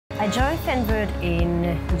I joined Fernwood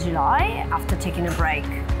in July after taking a break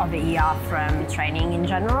of a year from training in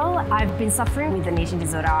general. I've been suffering with an eating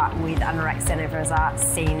disorder with Anorexia Nervosa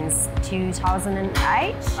since 2008.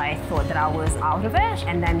 I thought that I was out of it,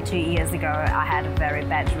 and then 2 years ago I had a very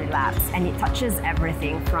bad relapse, and it touches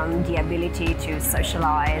everything from the ability to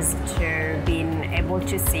socialize to being able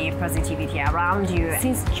to see positivity around you.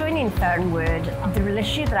 Since joining Fernwood, the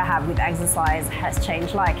relationship that I have with exercise has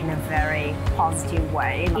changed in a very positive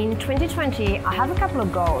way. In 2020, I have a couple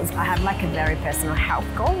of goals. I have a very personal health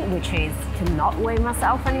goal, which is to not weigh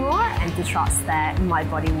myself anymore and to trust that my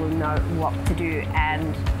body will know what to do,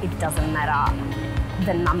 and it doesn't matter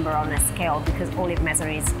the number on a scale, because all it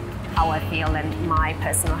measures is how I feel and my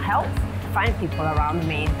personal health. I find people around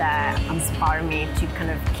me that inspire me to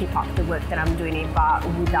kind of keep up the work that I'm doing, but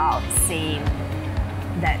without seeing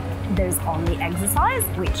that there's only exercise,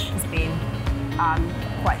 which has been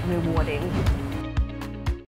quite rewarding.